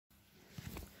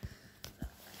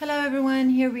Hello everyone,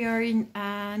 here we are in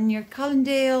near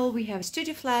Collindale. We have a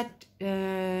studio flat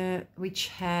which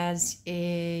has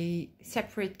a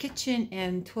separate kitchen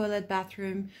and toilet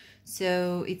bathroom.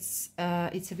 So it's a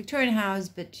Victorian house,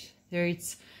 but there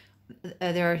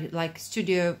are like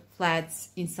studio flats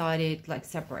inside it, like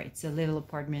separate, so little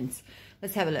apartments.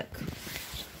 Let's have a look.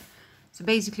 So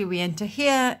basically we enter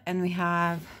here and we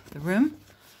have the room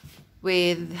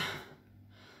with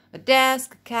a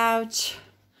desk, a couch,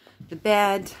 the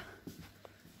bed,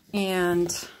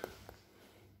 and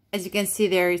as you can see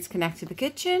there, it's connected to the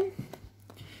kitchen.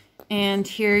 And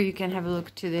here you can have a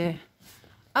look to the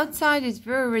outside. It's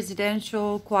very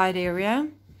residential, quiet area.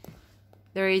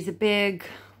 There is a big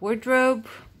wardrobe,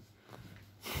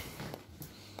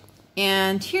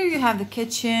 and here you have the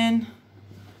kitchen,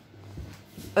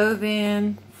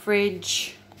 oven,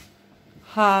 fridge,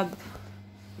 hob,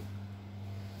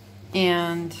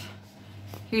 and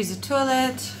here's a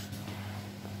toilet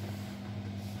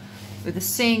with the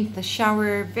sink, the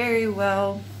shower, very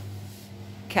well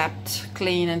kept,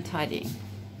 clean and tidy.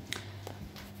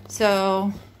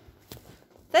 So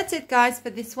that's it guys for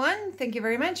this one. Thank you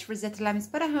very much. Rosetta Lam,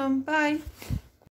 Spotahome. Bye.